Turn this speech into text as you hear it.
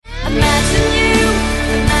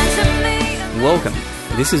Welcome.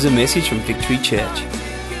 This is a message from Victory Church.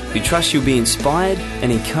 We trust you'll be inspired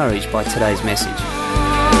and encouraged by today's message.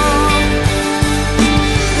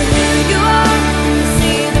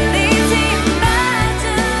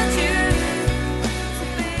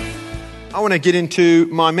 I want to get into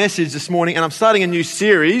my message this morning, and I'm starting a new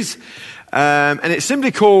series, and it's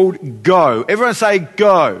simply called Go. Everyone say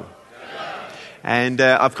Go. And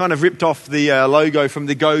I've kind of ripped off the logo from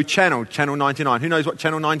the Go channel, Channel 99. Who knows what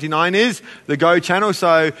Channel 99 is? The Go channel.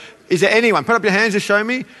 So is there anyone? Put up your hands to show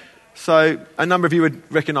me. So a number of you would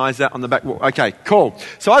recognize that on the back wall. Okay, cool.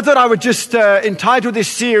 So I thought I would just entitle this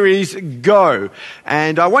series Go.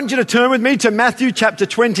 And I want you to turn with me to Matthew chapter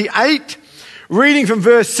 28, reading from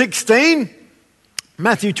verse 16.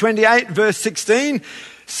 Matthew 28, verse 16,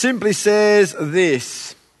 simply says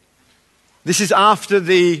this. This is after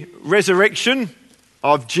the resurrection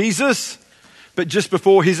of Jesus, but just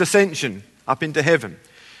before his ascension up into heaven.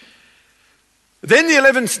 Then the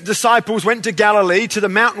 11 disciples went to Galilee, to the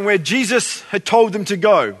mountain where Jesus had told them to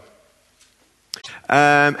go.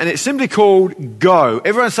 And it's simply called Go.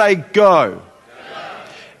 Everyone say Go.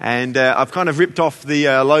 And I've kind of ripped off the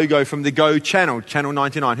logo from the Go channel, Channel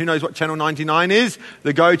 99. Who knows what Channel 99 is?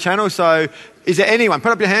 The Go channel. So is there anyone?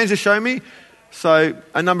 Put up your hands to show me. So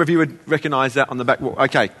a number of you would recognize that on the back wall.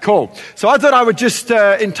 Okay, cool. So I thought I would just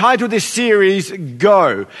entitle this series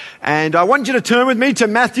Go. And I want you to turn with me to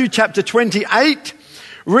Matthew chapter 28,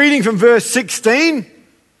 reading from verse 16.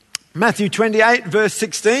 Matthew 28, verse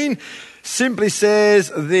 16, simply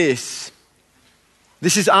says this.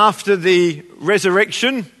 This is after the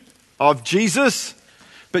resurrection of Jesus,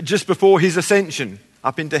 but just before his ascension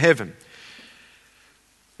up into heaven.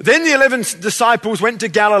 Then the 11 disciples went to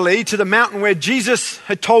Galilee, to the mountain where Jesus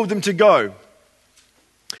had told them to go.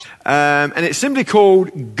 And it's simply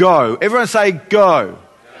called Go. Everyone say Go.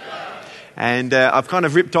 And I've kind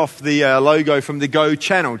of ripped off the logo from the Go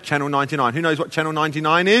channel, Channel 99. Who knows what Channel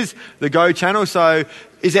 99 is? The Go channel. So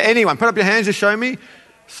is there anyone? Put up your hands to show me.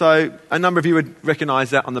 So a number of you would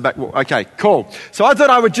recognize that on the back wall. Okay, cool. So I thought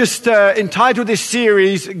I would just entitle this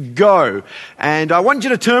series Go. And I want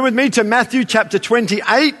you to turn with me to Matthew chapter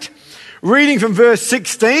 28, reading from verse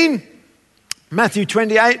 16. Matthew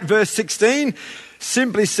 28, verse 16,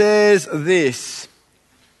 simply says this.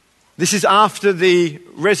 This is after the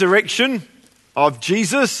resurrection of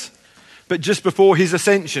Jesus, but just before his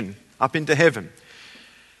ascension up into heaven.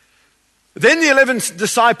 Then the 11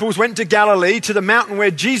 disciples went to Galilee, to the mountain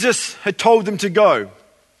where Jesus had told them to go.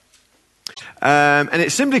 And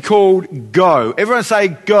it's simply called Go. Everyone say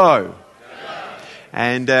Go.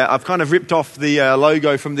 And I've kind of ripped off the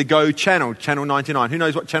logo from the Go channel, Channel 99. Who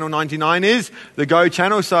knows what Channel 99 is? The Go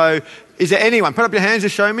channel. So is there anyone? Put up your hands to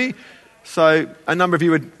show me. So a number of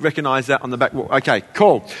you would recognize that on the back wall. Okay,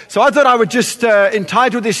 cool. So I thought I would just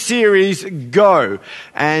entitle this series Go.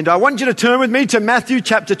 And I want you to turn with me to Matthew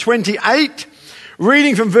chapter 28,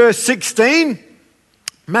 reading from verse 16.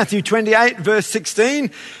 Matthew 28, verse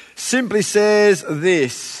 16, simply says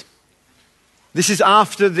this. This is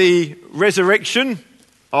after the resurrection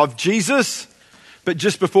of Jesus, but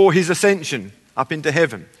just before his ascension up into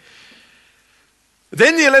heaven.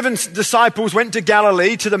 Then the 11 disciples went to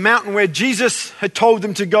Galilee, to the mountain where Jesus had told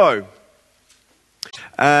them to go.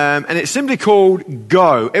 And it's simply called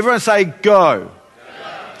Go. Everyone say Go.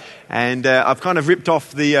 And I've kind of ripped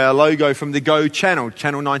off the logo from the Go channel,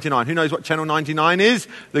 Channel 99. Who knows what Channel 99 is?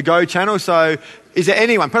 The Go channel. So is there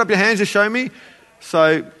anyone? Put up your hands to show me.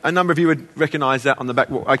 So a number of you would recognize that on the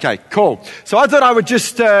back wall. Okay, cool. So I thought I would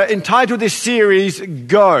just entitle this series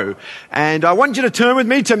Go. And I want you to turn with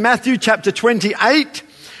me to Matthew chapter 28,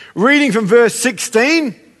 reading from verse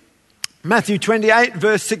 16. Matthew 28,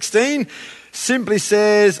 verse 16, simply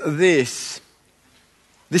says this.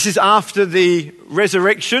 This is after the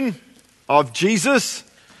resurrection of Jesus,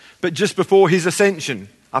 but just before his ascension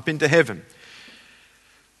up into heaven.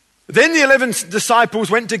 Then the 11 disciples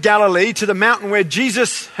went to Galilee, to the mountain where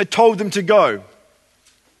Jesus had told them to go.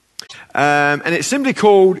 And it's simply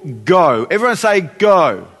called Go. Everyone say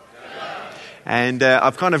Go. And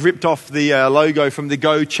I've kind of ripped off the logo from the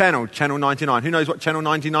Go channel, Channel 99. Who knows what Channel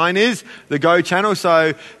 99 is? The Go channel.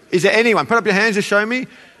 So is there anyone? Put up your hands to show me.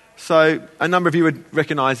 So a number of you would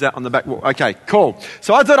recognize that on the back wall. Okay, cool.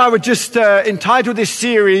 So I thought I would just entitle this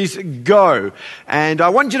series Go. And I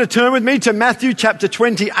want you to turn with me to Matthew chapter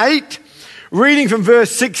 28, reading from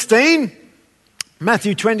verse 16.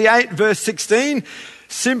 Matthew 28, verse 16,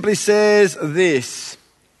 simply says this.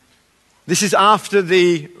 This is after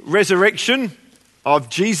the resurrection of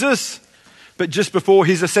Jesus, but just before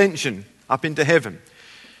his ascension up into heaven.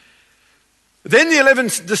 Then the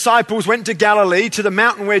 11 disciples went to Galilee, to the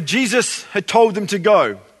mountain where Jesus had told them to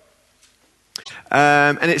go.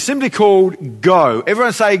 and it's simply called Go.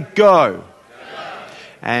 Everyone say Go.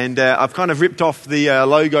 And I've kind of ripped off the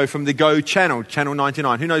logo from the Go channel, Channel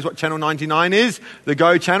 99. Who knows what Channel 99 is? The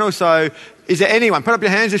Go channel. So is there anyone? Put up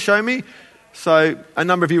your hands to show me. So a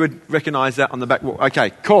number of you would recognise that on the back wall.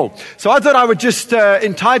 Okay, cool. So I thought I would just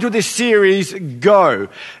entitle this series Go.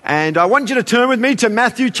 And I want you to turn with me to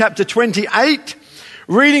Matthew chapter 28,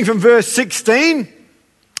 reading from verse 16.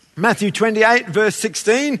 Matthew 28, verse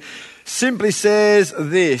 16, simply says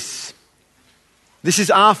this. This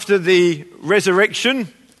is after the resurrection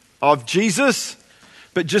of Jesus,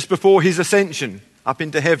 but just before his ascension up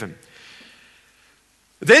into heaven.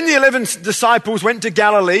 Then the 11 disciples went to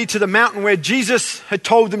Galilee, to the mountain where Jesus had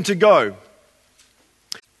told them to go,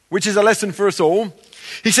 which is a lesson for us all.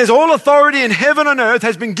 He says, all authority in heaven and earth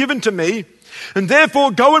has been given to me, and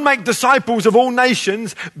therefore go and make disciples of all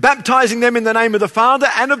nations, baptizing them in the name of the Father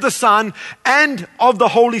and of the Son and of the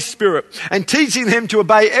Holy Spirit, and teaching them to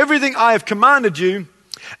obey everything I have commanded you.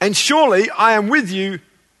 And surely I am with you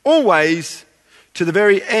always to the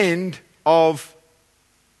very end of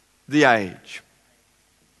the age.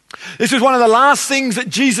 This was one of the last things that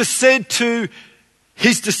Jesus said to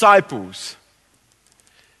his disciples.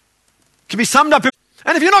 It can be summed up.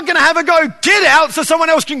 And if you're not going to have a go, get out so someone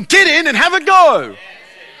else can get in and have a go.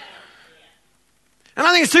 And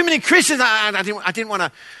I think it's too many Christians. I didn't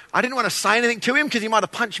want to say anything to him because he might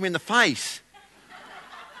have punched me in the face.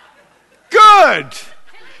 Good.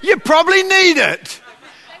 You probably need it.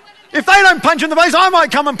 If they don't punch you in the face, I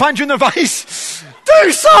might come and punch you in the face.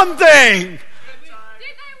 Do something.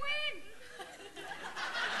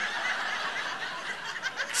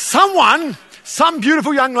 Some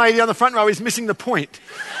beautiful young lady on the front row is missing the point.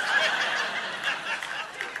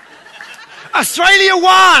 Australia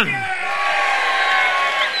won.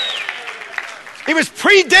 It was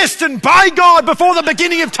predestined by God before the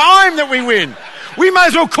beginning of time that we win. We may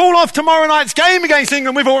as well call off tomorrow night's game against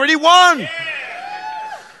England. We've already won.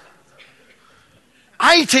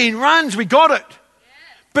 18 runs, we got it.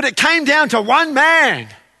 But it came down to one man.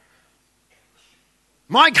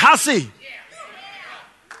 Mike Hussey.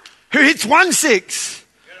 Who hits 1 6,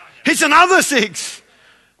 hits another 6,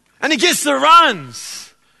 and he gets the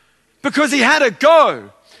runs because he had a go.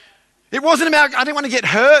 It wasn't about, I didn't want to get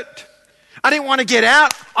hurt. I didn't want to get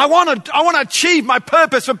out. I want to achieve my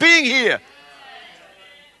purpose for being here.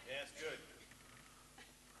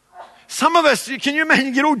 Some of us, can you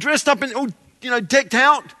imagine, get all dressed up and all, decked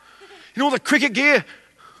out in all the cricket gear.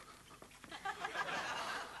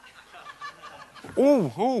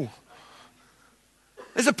 Oh.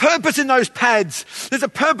 There's a purpose in those pads. There's a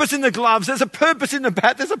purpose in the gloves. There's a purpose in the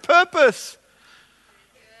bat. There's a purpose.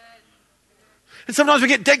 And sometimes we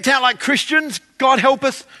get decked out like Christians. God help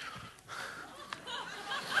us.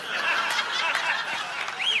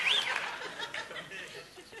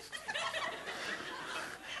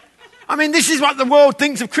 I mean, this is what the world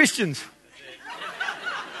thinks of Christians.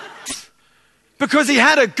 Because he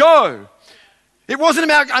had a go. It wasn't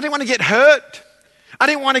about, I didn't want to get hurt. I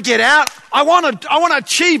didn't want to get out. I want to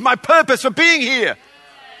achieve my purpose for being here.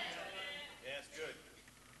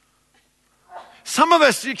 Some of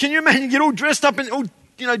us, can you imagine, get all dressed up and all,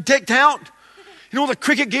 decked out in all the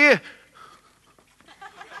cricket gear.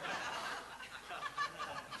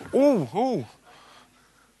 Oh.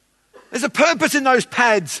 There's a purpose in those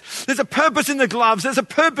pads. There's a purpose in the gloves. There's a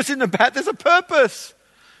purpose in the bat. There's a purpose.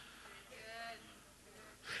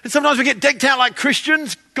 And sometimes we get decked out like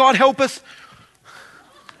Christians. God help us.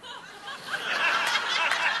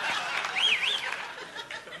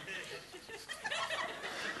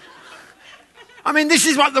 I mean, this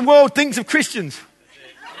is what the world thinks of Christians.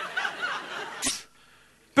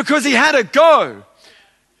 Because he had a go.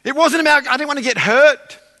 It wasn't about, I didn't want to get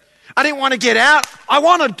hurt. I didn't want to get out. I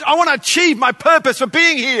want to achieve my purpose for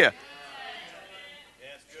being here.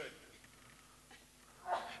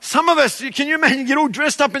 Some of us, can you imagine, get all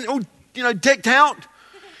dressed up and all, decked out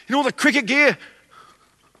in all the cricket gear.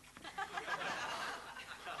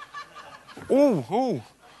 Oh.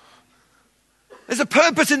 There's a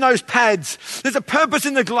purpose in those pads. There's a purpose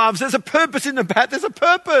in the gloves. There's a purpose in the bat. There's a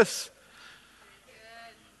purpose.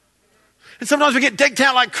 And sometimes we get decked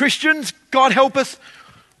out like Christians. God help us.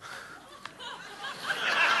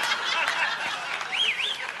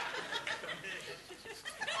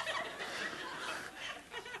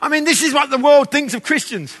 I mean, this is what the world thinks of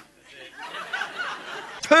Christians.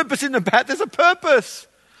 Purpose in the bat. There's a purpose.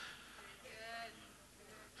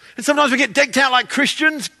 And sometimes we get decked out like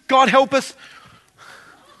Christians. God help us.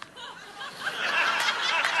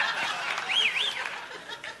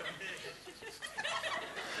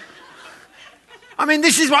 I mean,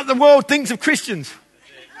 this is what the world thinks of Christians.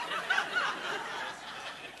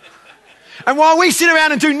 And while we sit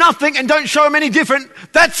around and do nothing and don't show them any different,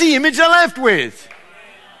 that's the image they're left with.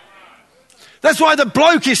 That's why the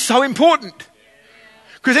bloke is so important.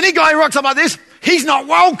 Because any guy who rocks up like this, he's not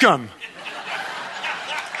welcome.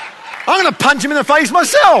 I'm going to punch him in the face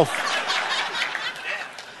myself.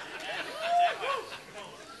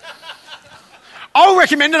 I'll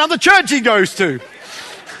recommend another church he goes to.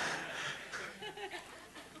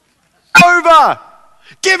 Over.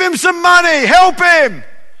 Give him some money. Help him.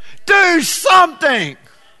 Do something.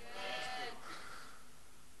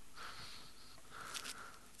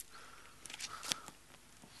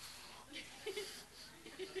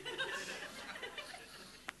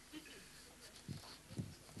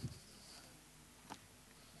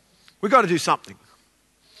 We've got to do something.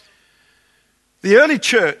 The early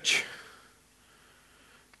church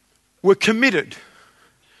were committed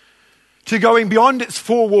to going beyond its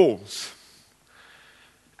four walls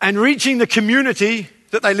and reaching the community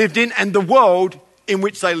that they lived in and the world in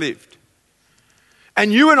which they lived.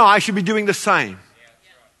 And you and I should be doing the same.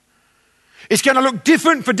 It's going to look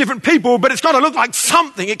different for different people, but it's got to look like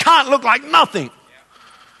something. It can't look like nothing.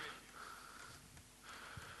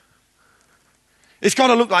 It's got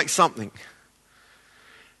to look like something.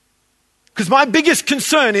 Because my biggest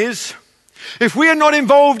concern is, if we are not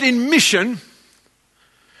involved in mission,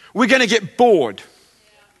 we're going to get bored.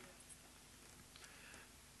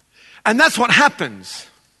 And that's what happens.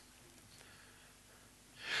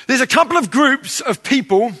 There's a couple of groups of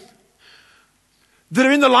people that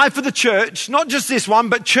are in the life of the church, not just this one,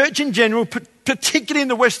 but church in general, particularly in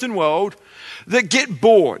the Western world, that get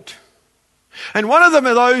bored. And one of them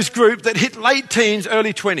are those group that hit late teens,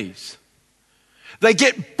 early 20s. They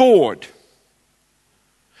get bored.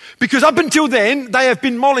 Because up until then, they have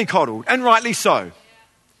been mollycoddled, and rightly so.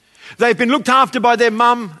 They've been looked after by their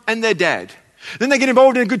mum and their dad. Then they get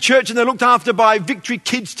involved in a good church and they're looked after by Victory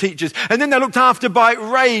Kids teachers. And then they're looked after by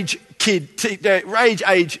Rage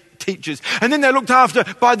Age teachers. And then they're looked after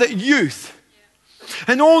by the youth.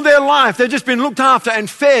 And all their life, they've just been looked after and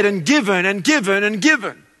fed and given and given and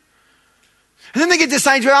given. And then they get to the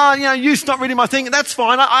stage where, youth's not really my thing. That's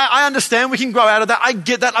fine. I understand. We can grow out of that. I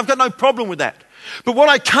get that. I've got no problem with that. But what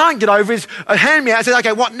I can't get over is hand me out and say,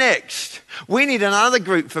 okay, what next? We need another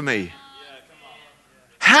group for me.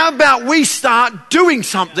 How about we start doing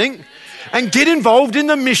something and get involved in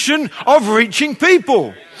the mission of reaching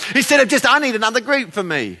people? Instead of just, I need another group for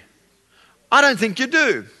me. I don't think you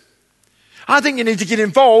do. I think you need to get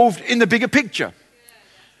involved in the bigger picture.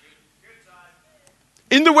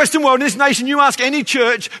 In the Western world, in this nation, you ask any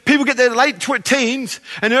church, people get their late teens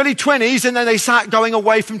and early 20s and then they start going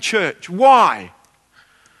away from church. Why?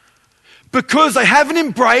 Because they haven't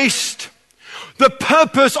embraced the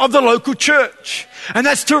purpose of the local church. And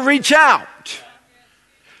that's to reach out.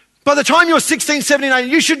 By the time you're 16, 17,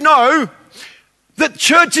 18, you should know that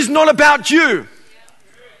church is not about you.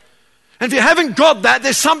 And if you haven't got that,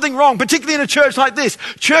 there's something wrong, particularly in a church like this.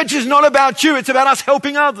 Church is not about you, it's about us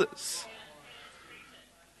helping others.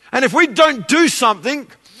 And if we don't do something,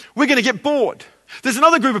 we're going to get bored. There's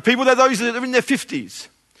another group of people, they're those that are in their 50s,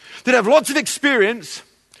 that have lots of experience,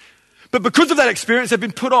 but because of that experience, they've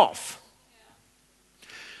been put off.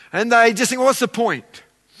 And they just think, well, what's the point?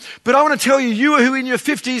 But I want to tell you, you who are in your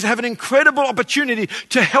 50s have an incredible opportunity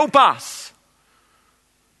to help us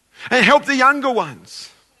and help the younger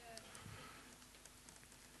ones.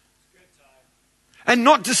 And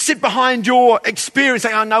not to sit behind your experience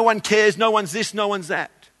saying, no one cares, no one's this, no one's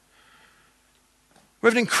that. We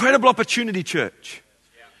have an incredible opportunity, church.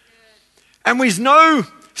 And there's no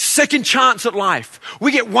second chance at life.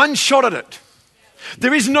 We get one shot at it.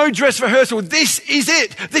 There is no dress rehearsal. This is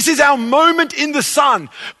it. This is our moment in the sun.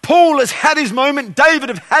 Paul has had his moment. David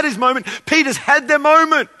have had his moment. Peter's had their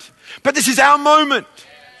moment. But this is our moment.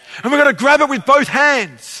 And we've got to grab it with both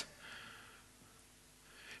hands.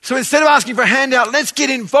 So instead of asking for a handout, let's get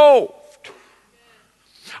involved.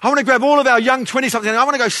 I want to grab all of our young 20-somethings and I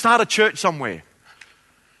want to go start a church somewhere.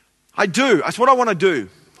 I do. That's what I want to do.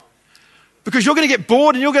 Because you're going to get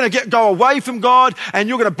bored and you're going to go away from God and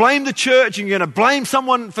you're going to blame the church and you're going to blame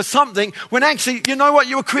someone for something when actually, you know what?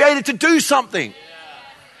 You were created to do something.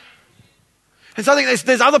 And so I think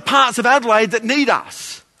there's other parts of Adelaide that need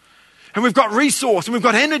us. And we've got resource and we've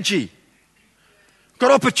got energy. We've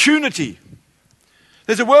got opportunity.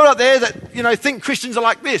 There's a world out there that, think Christians are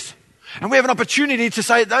like this. And we have an opportunity to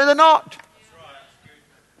say, no, they're not.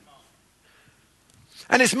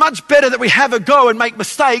 And it's much better that we have a go and make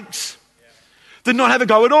mistakes than not have a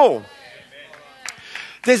go at all.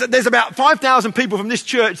 There's about 5,000 people from this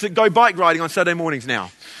church that go bike riding on Saturday mornings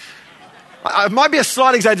now. It might be a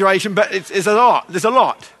slight exaggeration, but it's a lot. There's a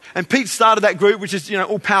lot. And Pete started that group, which is,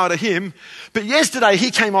 all power to him. But yesterday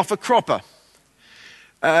he came off a cropper.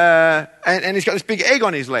 And he's got this big egg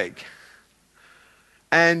on his leg.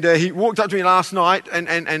 And he walked up to me last night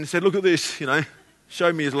and said, look at this,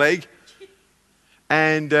 showed me his leg.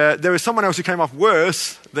 And there was someone else who came off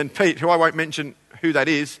worse than Pete, who I won't mention who that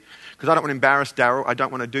is, because I don't want to embarrass Daryl. I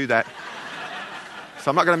don't want to do that. So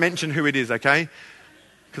I'm not going to mention who it is, okay?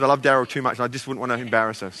 Because I love Daryl too much and I just wouldn't want to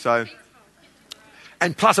embarrass her. So,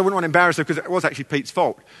 and plus I wouldn't want to embarrass her because it was actually Pete's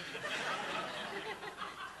fault.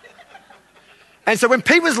 And so when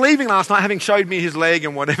Pete was leaving last night, having showed me his leg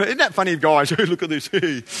and whatever, isn't that funny, guys? Look at this.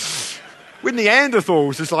 With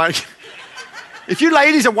Neanderthals, it's like, if you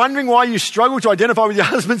ladies are wondering why you struggle to identify with your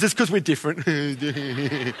husbands, it's because we're different.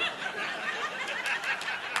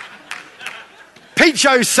 Pete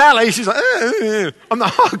shows Sally, she's like, I'm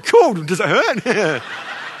like, oh, cool, does it hurt?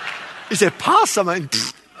 He said, pass something.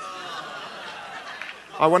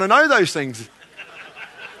 I want to know those things.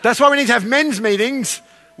 That's why we need to have men's meetings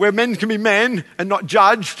where men can be men and not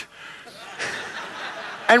judged.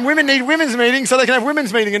 And women need women's meetings so they can have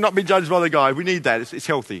women's meeting and not be judged by the guy. We need that. It's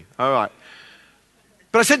healthy. All right.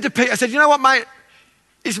 But I said to Pete, you know what, mate?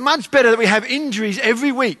 It's much better that we have injuries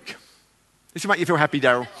every week. This will make you feel happy,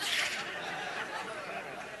 Daryl.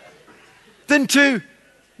 Than to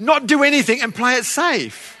not do anything and play it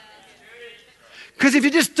safe. Because if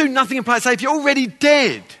you just do nothing and play it safe, you're already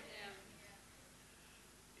dead.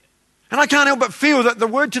 And I can't help but feel that the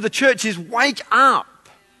word to the church is wake up.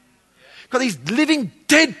 Got these living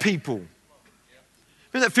dead people.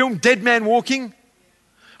 Remember that film, Dead Man Walking?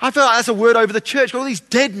 I feel like that's a word over the church. Got all these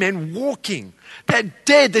dead men walking. They're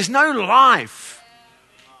dead. There's no life.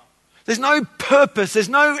 There's no purpose. There's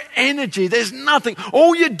no energy. There's nothing.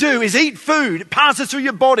 All you do is eat food. It passes through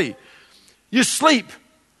your body. You sleep.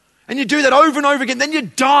 And you do that over and over again. Then you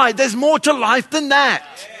die. There's more to life than that.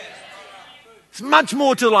 There's much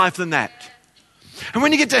more to life than that. And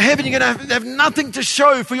when you get to heaven, you're going to have nothing to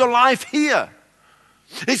show for your life here.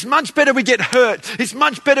 It's much better we get hurt. It's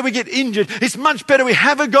much better we get injured. It's much better we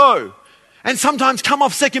have a go and sometimes come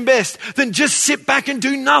off second best than just sit back and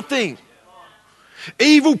do nothing.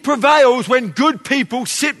 Evil prevails when good people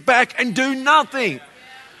sit back and do nothing.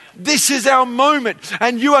 This is our moment,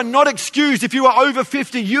 and you are not excused. If you are over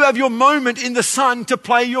 50, you have your moment in the sun to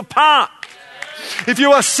play your part. If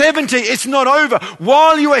you are 70, it's not over.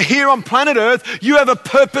 While you are here on planet Earth, you have a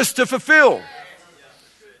purpose to fulfill.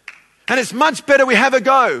 And it's much better we have a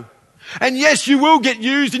go. And yes, you will get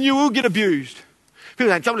used and you will get abused.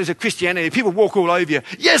 People say, somebody's a Christianity, people walk all over you.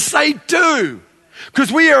 Yes, they do.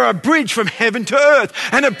 Because we are a bridge from heaven to earth.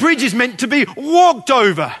 And a bridge is meant to be walked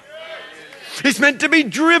over. It's meant to be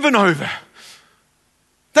driven over.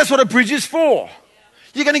 That's what a bridge is for.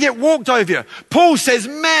 You're going to get walked over. Paul says,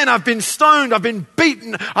 man, I've been stoned, I've been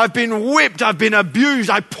beaten, I've been whipped, I've been abused,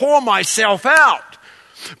 I pour myself out.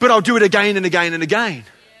 But I'll do it again and again and again.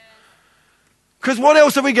 Because what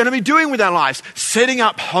else are we going to be doing with our lives? Setting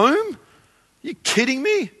up home? Are you kidding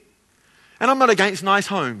me? And I'm not against nice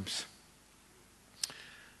homes.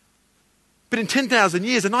 But in 10,000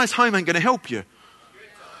 years, a nice home ain't going to help you.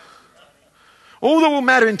 All that will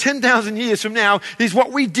matter in 10,000 years from now is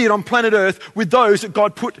what we did on planet Earth with those that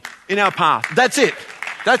God put in our path. That's it.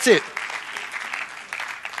 That's it.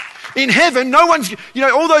 In heaven, no one's,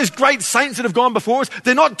 all those great saints that have gone before us,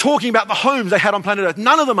 they're not talking about the homes they had on planet Earth.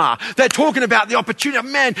 None of them are. They're talking about the opportunity.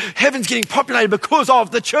 Man, heaven's getting populated because of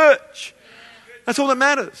the church. That's all that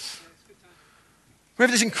matters. We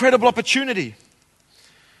have this incredible opportunity.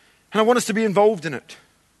 And I want us to be involved in it.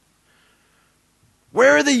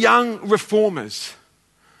 Where are the young reformers?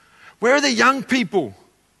 Where are the young people?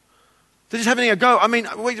 They're just having a go. I mean,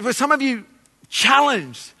 were some of you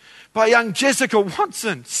challenged by young Jessica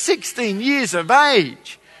Watson, 16 years of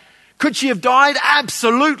age? Could she have died?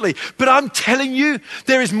 Absolutely. But I'm telling you,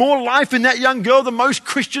 there is more life in that young girl than most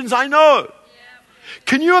Christians I know.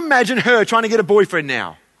 Can you imagine her trying to get a boyfriend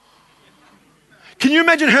now? Can you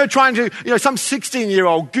imagine her trying to, some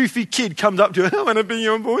 16-year-old goofy kid comes up to her, I want to be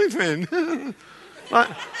your boyfriend.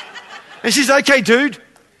 And she's, okay, dude,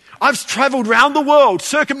 I've traveled around the world,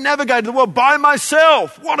 circumnavigated the world by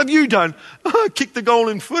myself. What have you done? Oh, kicked the goal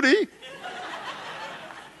in footy.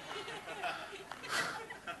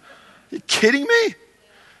 You kidding me?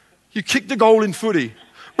 You kicked the goal in footy.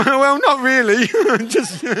 Well, not really.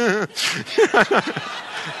 Just...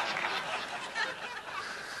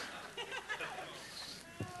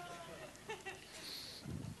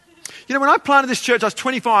 when I planted this church, I was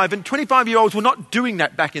 25, and 25-year-olds were not doing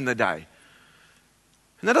that back in the day.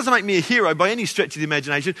 And that doesn't make me a hero by any stretch of the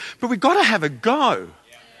imagination, but we've got to have a go.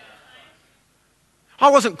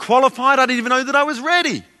 I wasn't qualified. I didn't even know that I was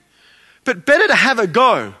ready. But better to have a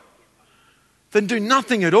go than do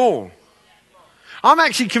nothing at all. I'm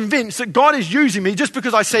actually convinced that God is using me just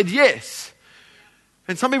because I said yes.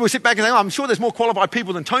 And some people sit back and say, I'm sure there's more qualified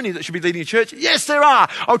people than Tony that should be leading a church. Yes, there are.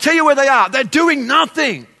 I'll tell you where they are. They're doing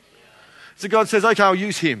nothing. So God says, okay, I'll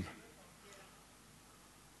use him.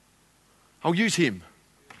 I'll use him.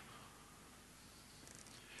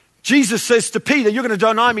 Jesus says to Peter, you're going to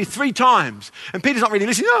deny me 3 times. And Peter's not really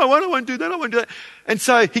listening. No, I won't do that. I won't do that. And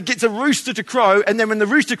so he gets a rooster to crow. And then when the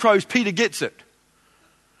rooster crows, Peter gets it.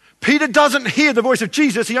 Peter doesn't hear the voice of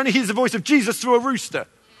Jesus. He only hears the voice of Jesus through a rooster.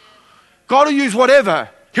 God will use whatever.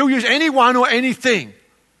 He'll use anyone or anything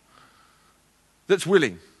that's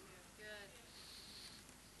willing.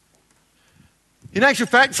 In actual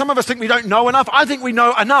fact, some of us think we don't know enough. I think we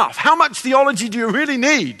know enough. How much theology do you really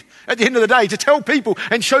need at the end of the day to tell people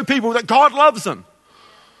and show people that God loves them?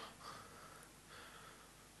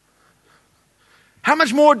 How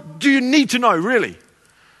much more do you need to know, really?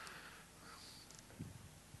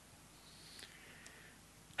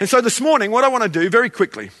 And so this morning, what I want to do very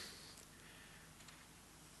quickly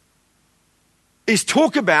is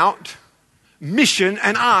talk about mission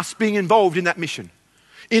and us being involved in that mission,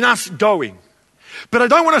 in us going. But I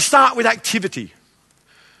don't want to start with activity.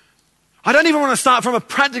 I don't even want to start from a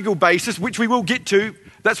practical basis, which we will get to.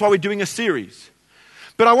 That's why we're doing a series.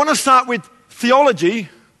 But I want to start with theology,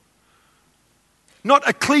 not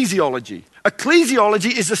ecclesiology.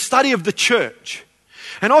 Ecclesiology is the study of the church.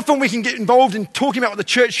 And often we can get involved in talking about what the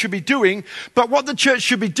church should be doing, but what the church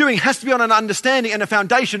should be doing has to be on an understanding and a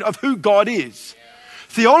foundation of who God is.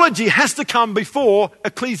 Theology has to come before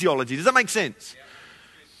ecclesiology. Does that make sense?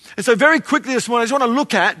 And so very quickly this morning, I just want to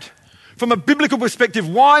look at, from a biblical perspective,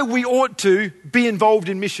 why we ought to be involved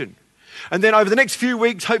in mission. And then over the next few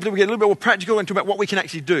weeks, hopefully we get a little bit more practical and talk about what we can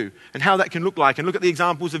actually do and how that can look like, and look at the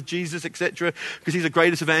examples of Jesus, etc., because he's the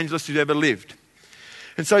greatest evangelist who's ever lived.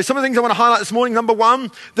 And so some of the things I want to highlight this morning, number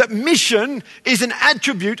one, that mission is an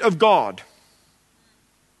attribute of God.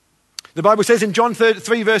 The Bible says in John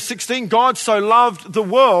 3 verse 16, God so loved the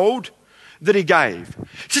world that he gave.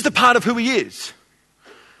 It's just a part of who he is.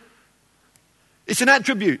 It's an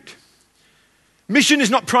attribute. Mission is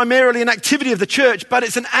not primarily an activity of the church, but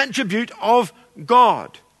it's an attribute of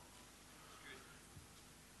God.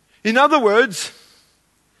 In other words,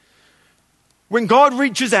 when God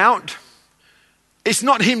reaches out, it's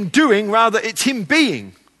not him doing, rather it's him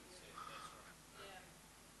being.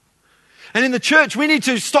 And in the church, we need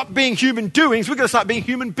to stop being human doings. We're going to start being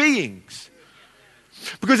human beings.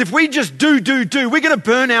 Because if we just do, we're going to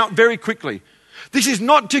burn out very quickly. This is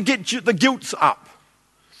not to get you, the guilt up.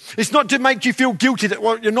 It's not to make you feel guilty that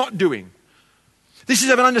what you're not doing. This is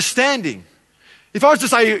of an understanding. If I was to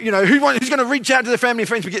say, who's going to reach out to their family and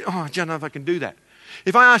friends, we get, I don't know if I can do that.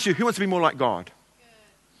 If I ask you, who wants to be more like God?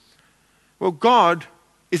 Well, God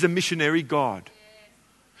is a missionary God.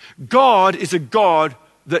 God is a God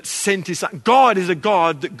that sent his son. God is a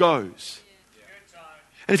God that goes.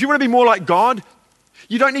 And if you want to be more like God,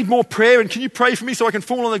 you don't need more prayer. And can you pray for me so I can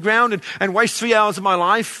fall on the ground and waste 3 hours of my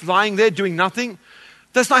life lying there doing nothing?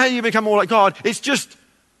 That's not how you become more like God. It's just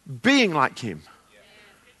being like him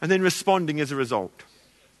and then responding as a result.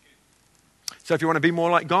 So if you want to be more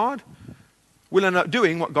like God, we'll end up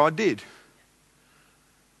doing what God did.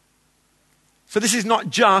 So this is not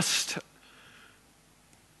just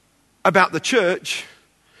about the church.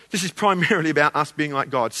 This is primarily about us being like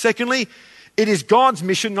God. Secondly, it is God's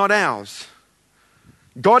mission, not ours.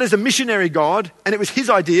 God is a missionary God, and it was his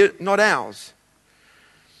idea, not ours.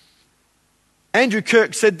 Andrew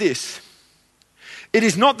Kirk said this: it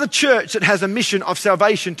is not the church that has a mission of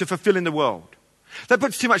salvation to fulfill in the world. That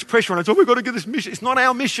puts too much pressure on us. We've got to get this mission. It's not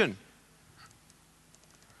our mission.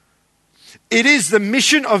 It is the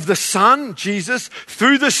mission of the Son, Jesus,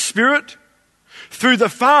 through the Spirit, through the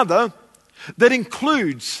Father, that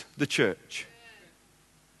includes the church.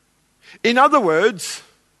 In other words,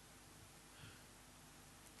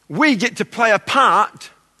 we get to play a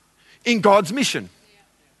part in God's mission.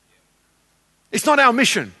 It's not our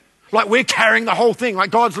mission. Like we're carrying the whole thing,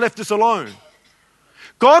 like God's left us alone.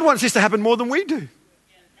 God wants this to happen more than we do.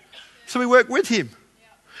 So we work with him.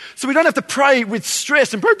 So we don't have to pray with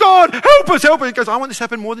stress and pray, God, help us. He goes, I want this to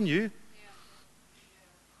happen more than you.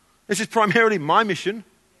 This is primarily my mission.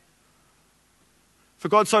 For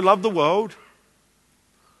God so loved the world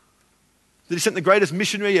that he sent the greatest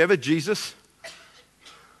missionary ever, Jesus.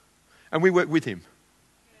 And we work with him.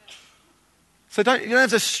 So you don't have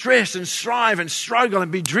to stress and strive and struggle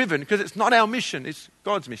and be driven, because it's not our mission, it's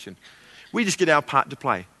God's mission. We just get our part to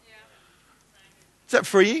play. Is that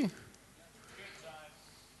freeing?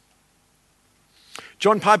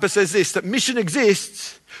 John Piper says this, that mission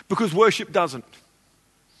exists because worship doesn't.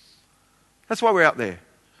 That's why we're out there.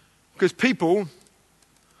 Because people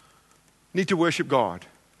need to worship God.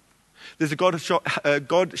 There's a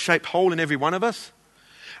God-shaped hole in every one of us.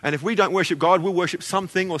 And if we don't worship God, we'll worship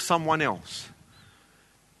something or someone else.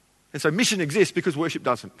 And so mission exists because worship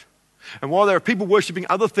doesn't. And while there are people worshiping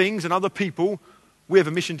other things and other people, we have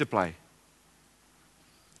a mission to play.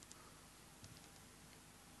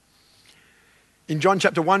 In John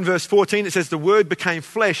chapter 1 verse 14 it says, the Word became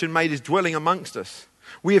flesh and made his dwelling amongst us.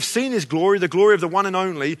 We have seen his glory, the glory of the one and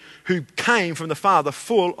only who came from the Father,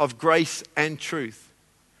 full of grace and truth.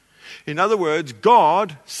 In other words,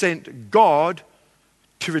 God sent God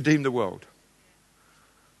to redeem the world.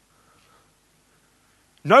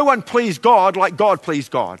 No one pleased God like God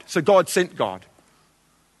pleased God. So God sent God.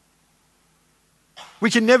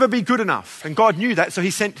 We can never be good enough. And God knew that, so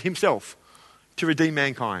he sent himself to redeem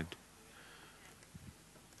mankind.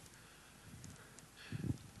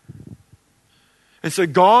 And so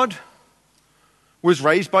God was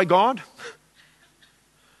raised by God.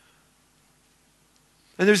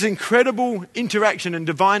 And there's incredible interaction and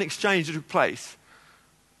divine exchange that took place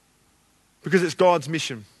because it's God's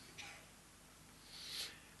mission.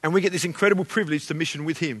 And we get this incredible privilege to mission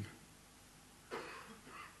with him.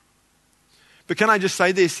 But can I just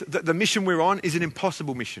say this, that the mission we're on is an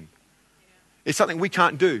impossible mission. It's something we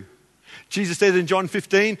can't do. Jesus said in John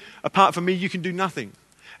 15, apart from me, you can do nothing.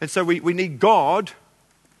 And so we need God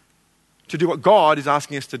to do what God is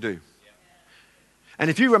asking us to do. And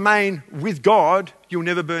if you remain with God, you'll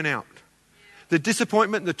never burn out. The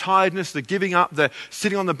disappointment, the tiredness, the giving up, the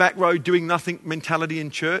sitting on the back row doing nothing mentality in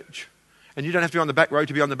church, and you don't have to be on the back row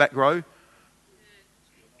to be on the back row,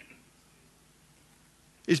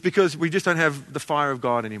 is because we just don't have the fire of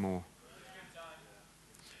God anymore.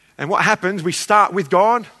 And what happens, we start with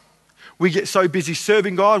God. We get so busy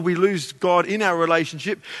serving God, we lose God in our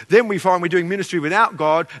relationship. Then we find we're doing ministry without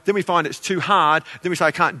God. Then we find it's too hard. Then we say,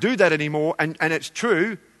 I can't do that anymore. And it's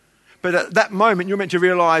true. But at that moment, you're meant to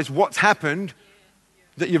realize what's happened,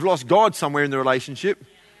 that you've lost God somewhere in the relationship.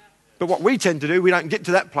 But what we tend to do, we don't get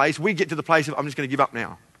to that place. We get to the place of, I'm just going to give up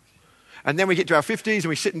now. And then we get to our 50s and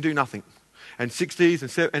we sit and do nothing. And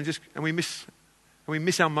 60s and we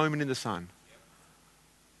miss our moment in the sun.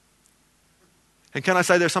 And can I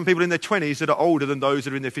say there are some people in their 20s that are older than those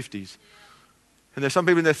that are in their 50s. And there's some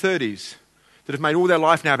people in their 30s that have made all their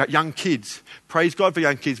life now about young kids. Praise God for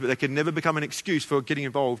young kids, but they can never become an excuse for getting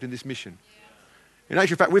involved in this mission. In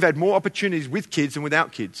actual fact, we've had more opportunities with kids than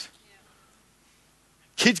without kids.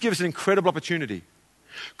 Kids give us an incredible opportunity.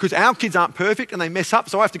 Because our kids aren't perfect and they mess up,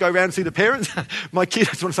 so I have to go around and see the parents. My kid,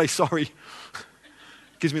 I just want to say sorry.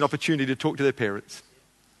 Gives me an opportunity to talk to their parents.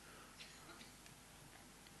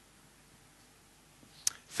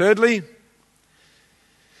 Thirdly,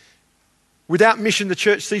 without mission, the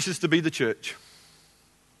church ceases to be the church.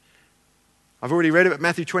 I've already read it, but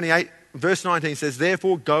Matthew 28, verse 19 says,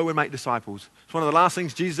 therefore go and make disciples. It's one of the last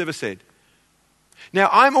things Jesus ever said. Now,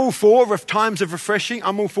 I'm all for times of refreshing.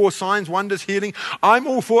 I'm all for signs, wonders, healing. I'm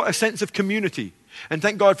all for a sense of community. And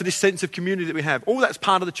thank God for this sense of community that we have. All that's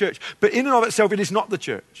part of the church. But in and of itself, it is not the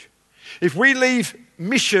church. If we leave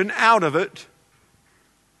mission out of it,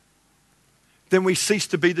 then we cease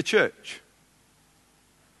to be the church.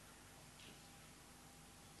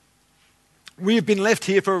 We have been left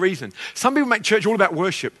here for a reason. Some people make church all about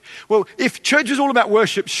worship. Well, if church is all about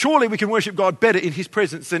worship, surely we can worship God better in his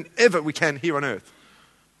presence than ever we can here on earth.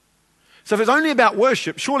 So if it's only about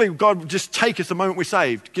worship, surely God will just take us the moment we're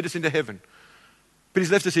saved, get us into heaven. But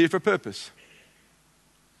he's left us here for a purpose.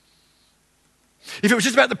 If it was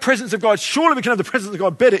just about the presence of God, surely we can have the presence of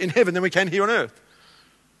God better in heaven than we can here on earth.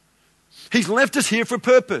 He's left us here for a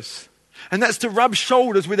purpose. And that's to rub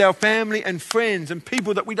shoulders with our family and friends and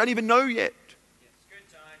people that we don't even know yet.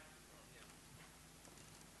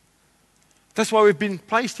 That's why we've been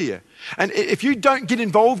placed here. And if you don't get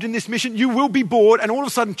involved in this mission, you will be bored and all of a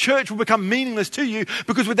sudden church will become meaningless to you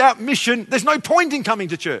because without mission, there's no point in coming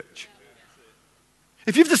to church.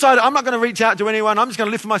 If you've decided, I'm not going to reach out to anyone, I'm just going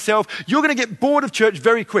to live for myself, you're going to get bored of church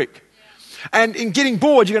very quick. And in getting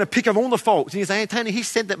bored, you're going to pick up all the faults. And you say, hey, Tony, he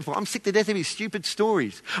said that before. I'm sick to death of his stupid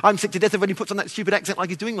stories. I'm sick to death of when he puts on that stupid accent like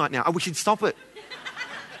he's doing right now. I wish he'd stop it.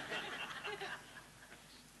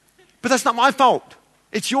 But that's not my fault.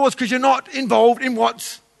 It's yours because you're not involved in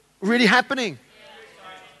what's really happening.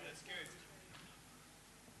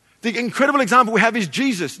 The incredible example we have is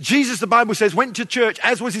Jesus. Jesus, the Bible says, went to church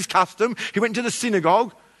as was his custom. He went to the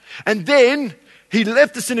synagogue. And then he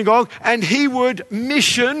left the synagogue and he would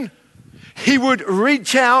mission. He would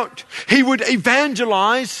reach out, he would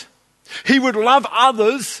evangelize, he would love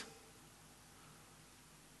others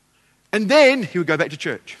And then he would go back to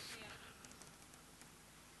church.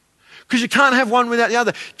 Because you can't have one without the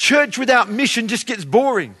other. Church without mission just gets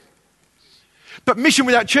boring. But mission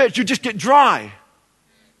without church, you just get dry.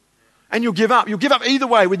 And you'll give up. You'll give up either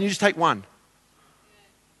way when you just take one.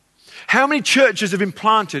 How many churches have been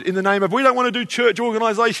planted in the name of, we don't want to do church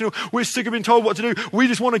organisational, we're sick of being told what to do, we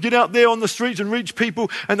just want to get out there on the streets and reach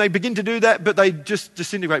people, and they begin to do that, but they just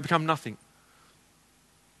disintegrate, become nothing.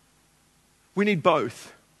 We need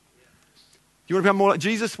both. You want to become more like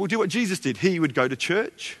Jesus? Well, do what Jesus did. He would go to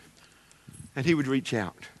church, and he would reach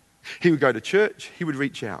out. He would go to church, he would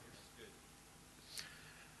reach out.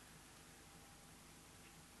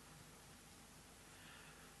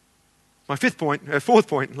 My fourth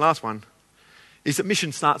point, last one, is that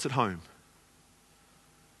mission starts at home.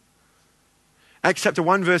 Acts chapter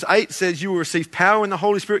 1 verse 8 says you will receive power when the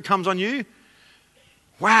Holy Spirit comes on you.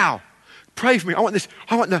 Wow. Pray for me. I want this.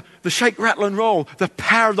 I want the shake, rattle and roll, the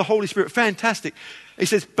power of the Holy Spirit. Fantastic. He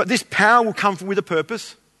says, but this power will come with a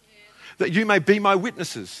purpose, that you may be my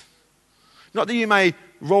witnesses. Not that you may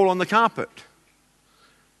roll on the carpet.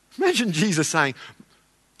 Imagine Jesus saying,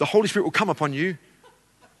 the Holy Spirit will come upon you,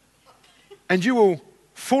 and you will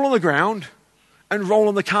fall on the ground and roll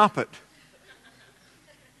on the carpet.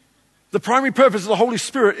 The primary purpose of the Holy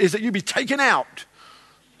Spirit is that you be taken out.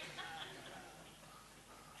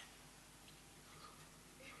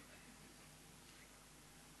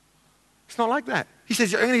 It's not like that. He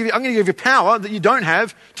says, I'm going to give you power that you don't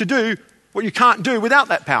have to do what you can't do without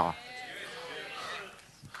that power.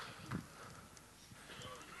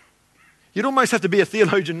 You'd almost have to be a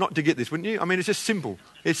theologian not to get this, wouldn't you? I mean, it's just simple.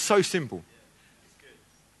 It's so simple.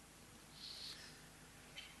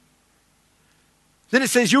 Then it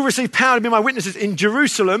says, you'll receive power to be my witnesses in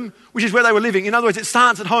Jerusalem, which is where they were living. In other words, it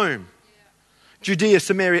starts at home. Judea,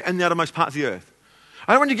 Samaria, and the uttermost parts of the earth.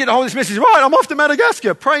 I don't want you to get a hold of this message, right, I'm off to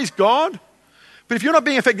Madagascar. Praise God. But if you're not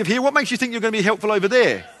being effective here, what makes you think you're going to be helpful over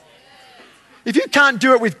there? If you can't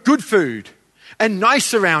do it with good food and nice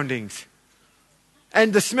surroundings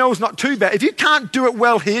and the smell's not too bad, if you can't do it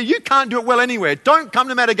well here, you can't do it well anywhere. Don't come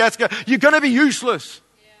to Madagascar. You're going to be useless.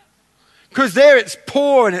 Because there it's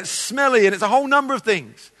poor and it's smelly and it's a whole number of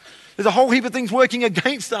things. There's a whole heap of things working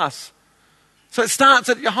against us. So it starts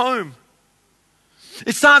at your home.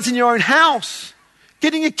 It starts in your own house.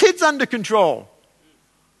 Getting your kids under control.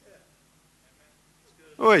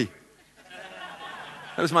 Oi.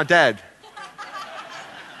 That was my dad.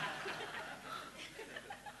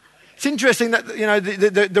 It's interesting that, you know,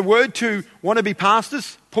 the word to wannabe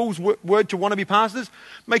pastors, Paul's word to wannabe pastors,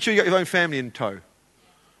 make sure you got your own family in tow.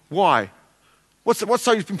 Why? What's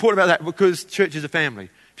so important about that? Because church is a family.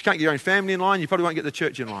 If you can't get your own family in line, you probably won't get the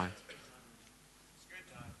church in line.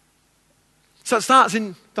 So it starts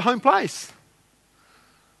in the home place.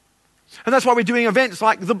 And that's why we're doing events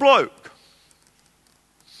like The Bloke.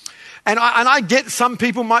 And I get some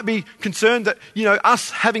people might be concerned that, you know, us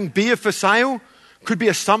having beer for sale could be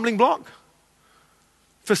a stumbling block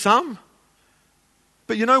for some.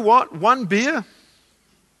 But you know what? One beer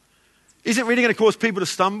isn't really going to cause people to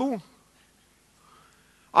stumble.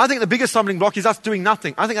 I think the biggest stumbling block is us doing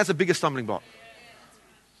nothing. I think that's the biggest stumbling block.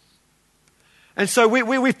 And so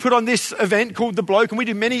we've put on this event called The Bloke, and we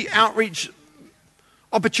do many outreach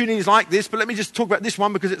opportunities like this, but let me just talk about this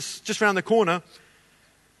one because it's just around the corner.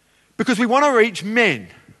 Because we want to reach men.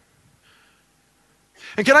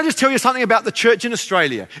 And can I just tell you something about the church in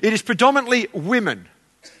Australia? It is predominantly women.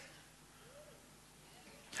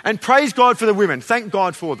 And praise God for the women. Thank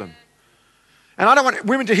God for them. And I don't want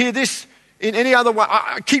women to hear this in any other way.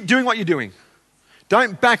 Keep doing what you're doing.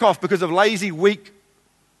 Don't back off because of lazy, weak,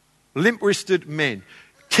 limp-wristed men.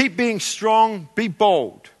 Keep being strong, be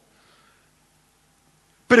bold.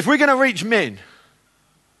 But if we're going to reach men,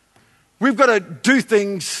 we've got to do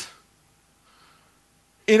things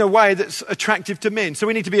in a way that's attractive to men. So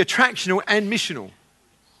we need to be attractional and missional.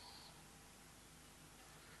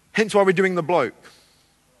 Hence why we're doing The Bloke.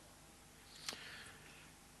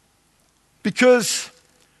 Because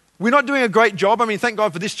we're not doing a great job. I mean, thank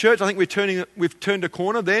God for this church. I think we've turned a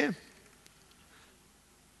corner there.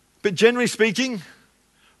 But generally speaking,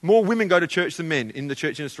 more women go to church than men in the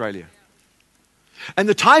church in Australia. And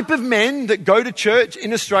the type of men that go to church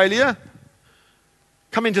in Australia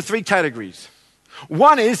come into three categories.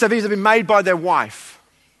 One is they've either been made by their wife.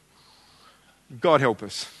 God help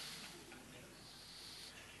us.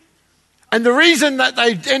 And the reason that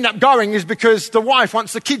they end up going is because the wife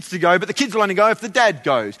wants the kids to go, but the kids will only go if the dad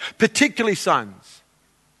goes, particularly sons.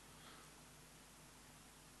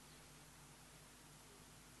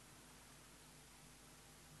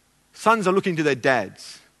 Sons are looking to their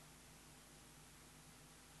dads.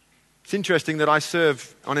 It's interesting that I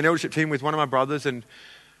serve on an eldership team with one of my brothers, and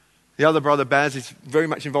the other brother, Baz, is very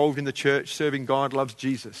much involved in the church, serving God, loves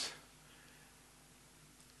Jesus.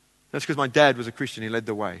 That's because my dad was a Christian. He led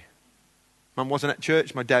the way. Mum wasn't at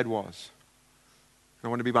church. My dad was. And I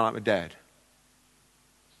want to be like my dad.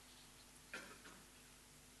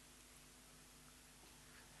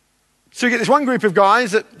 So you get this one group of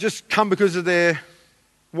guys that just come because of their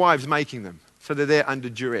wives making them. So they're there under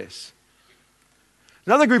duress.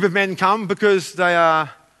 Another group of men come because they are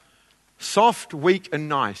soft, weak, and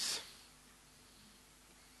nice.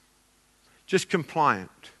 Just compliant.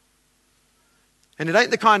 And it ain't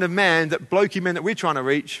the kind of man that blokey men that we're trying to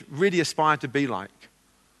reach really aspire to be like.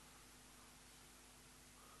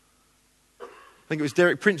 I think it was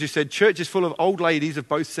Derek Prince who said, church is full of old ladies of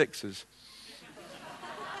both sexes.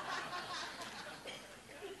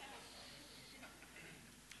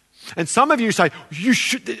 And some of you say, you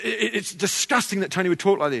should. It's disgusting that Tony would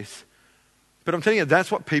talk like this. But I'm telling you, that's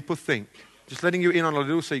what people think. Just letting you in on a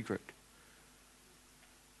little secret.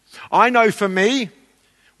 I know for me,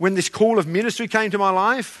 when this call of ministry came to my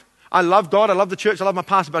life, I love God, I love the church, I love my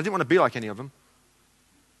pastor, but I didn't want to be like any of them.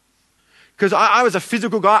 Because I was a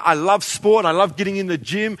physical guy. I love sport. I love getting in the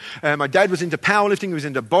gym. My dad was into powerlifting. He was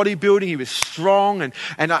into bodybuilding. He was strong. And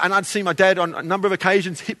I'd seen my dad on a number of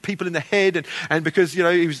occasions hit people in the head. And because, you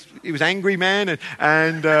know, he was angry man.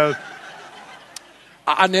 And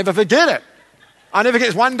I never forget it. I never forget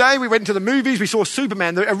this. One day we went to the movies. We saw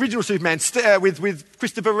Superman, the original Superman, with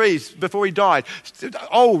Christopher Reeve before he died.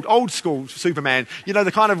 Old school Superman. You know,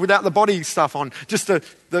 the kind of without the body stuff on. Just the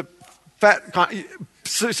fat kind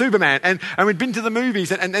Superman. And we'd been to the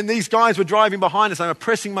movies, and these guys were driving behind us. They were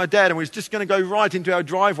pressing my dad, and we was just going to go right into our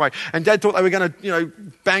driveway. And Dad thought they were going to,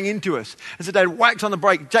 bang into us. And so Dad whacks on the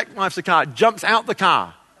brake, jackknifes the car, jumps out the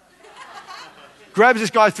car, grabs this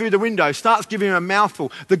guy through the window, starts giving him a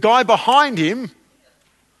mouthful. The guy behind him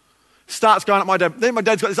starts going at my dad. Then my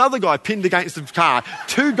dad's got this other guy pinned against the car.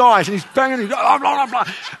 Two guys, and he's banging. Blah, blah, blah.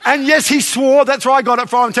 And yes, he swore. That's where I got it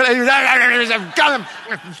from.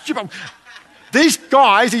 These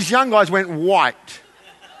guys, these young guys, went white.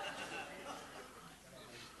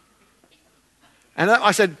 And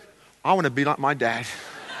I said, I want to be like my dad.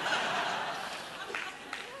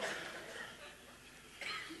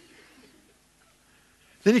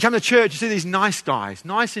 Then you come to church, you see these nice guys,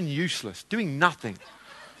 nice and useless, doing nothing.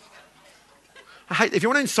 If you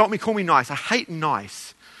want to insult me, call me nice. I hate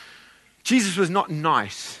nice. Jesus was not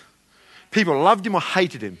nice. People loved him or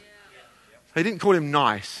hated him. They didn't call him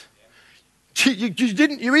nice.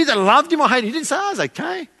 You either loved him or hated him. You didn't say, I was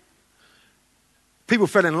okay. People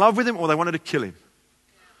fell in love with him or they wanted to kill him.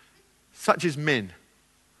 Such as men.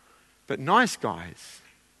 But nice guys,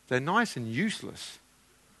 they're nice and useless.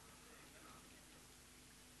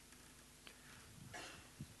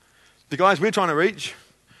 The guys we're trying to reach,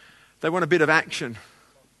 they want a bit of action.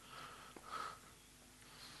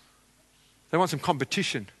 They want some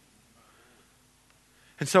competition.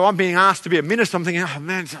 And so I'm being asked to be a minister. I'm thinking, oh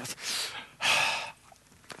man,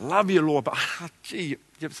 love you, Lord, but gee,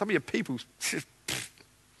 some of your people,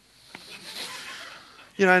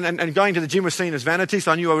 and going to the gym was seen as vanity,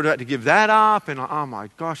 so I knew I would have had to give that up. And oh my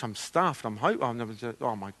gosh, I'm stuffed. Oh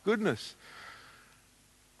my goodness.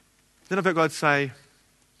 Then I felt God say,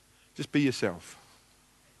 just be yourself.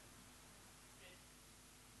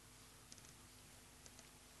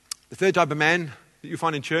 The third type of man that you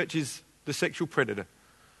find in church is the sexual predator.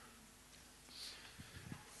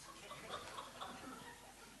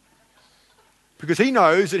 Because he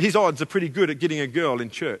knows that his odds are pretty good at getting a girl in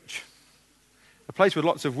church. A place with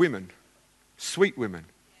lots of women, sweet women.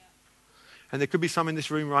 And there could be some in this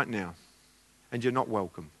room right now, and you're not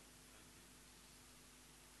welcome.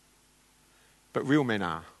 But real men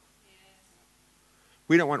are.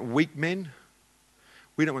 We don't want weak men.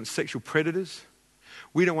 We don't want sexual predators.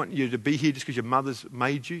 We don't want you to be here just because your mother's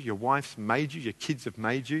made you, your wife's made you, your kids have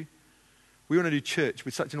made you. We want to do church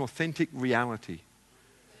with such an authentic reality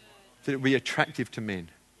that it will be attractive to men.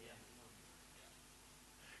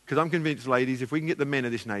 Because I'm convinced, ladies, if we can get the men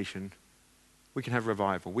of this nation, we can have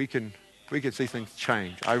revival. We can see things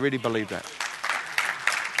change. I really believe that.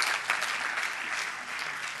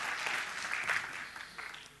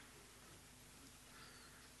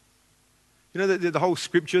 You know the whole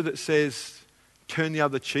scripture that says, turn the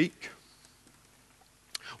other cheek?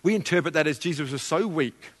 We interpret that as Jesus was so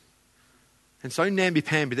weak and so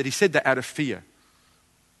namby-pamby that he said that out of fear.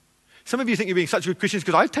 Some of you think you're being such good Christians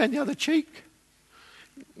because I turned the other cheek.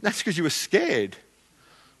 That's because you were scared.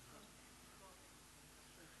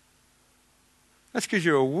 That's because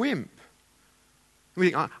you're a wimp.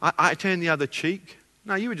 We think, I turned the other cheek.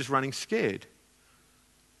 No, you were just running scared.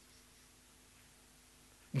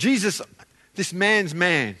 Jesus, this man's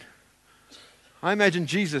man. I imagine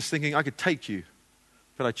Jesus thinking, I could take you,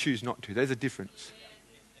 but I choose not to. There's a difference.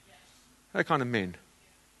 That kind of men.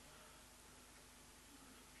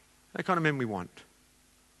 That kind of men we want.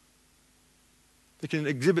 They can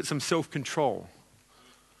exhibit some self-control.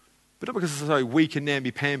 But not because they're so weak and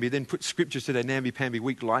namby-pamby, then put scriptures to their namby-pamby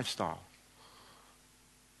weak lifestyle.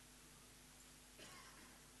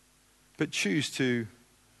 But choose to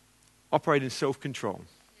operate in self-control.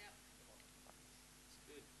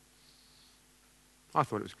 I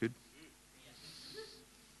thought it was good.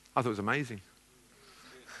 I thought it was amazing.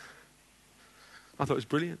 I thought it was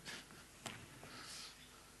brilliant.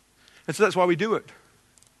 And so that's why we do it.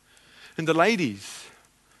 And the ladies,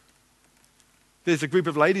 there's a group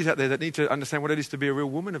of ladies out there that need to understand what it is to be a real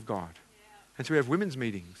woman of God. And so we have women's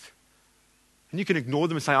meetings. And you can ignore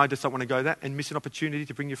them and say, I just don't want to go to that, and miss an opportunity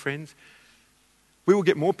to bring your friends. We will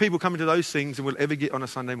get more people coming to those things than we'll ever get on a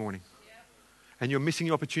Sunday morning. And you're missing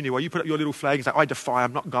your opportunity. While you put up your little flag and say, I defy,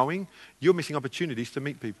 I'm not going, you're missing opportunities to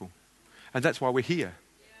meet people. And that's why we're here.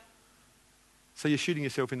 So you're shooting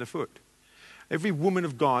yourself in the foot. Every woman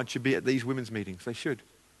of God should be at these women's meetings. They should.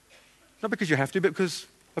 Not because you have to, but because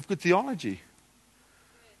of good theology.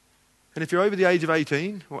 And if you're over the age of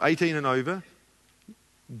 18 or 18 and over,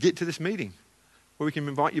 get to this meeting where we can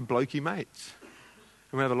invite your blokey mates.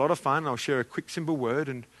 And we'll have a lot of fun. And I'll share a quick, simple word,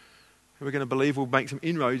 and we're going to believe we'll make some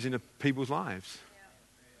inroads into people's lives.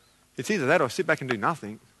 It's either that or sit back and do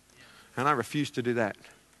nothing. And I refuse to do that.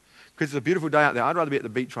 Because it's a beautiful day out there. I'd rather be at the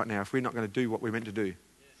beach right now if we're not going to do what we're meant to do.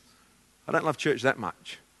 I don't love church that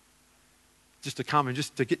much. Just to come and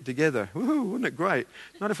just to get together. Woohoo, wouldn't it great?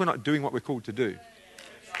 Not if we're not doing what we're called to do.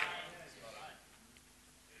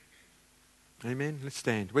 Amen. Let's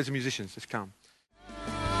stand. Where's the musicians? Let's come.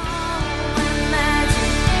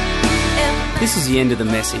 This is the end of the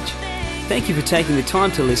message. Thank you for taking the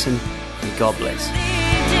time to listen, and God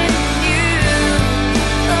bless.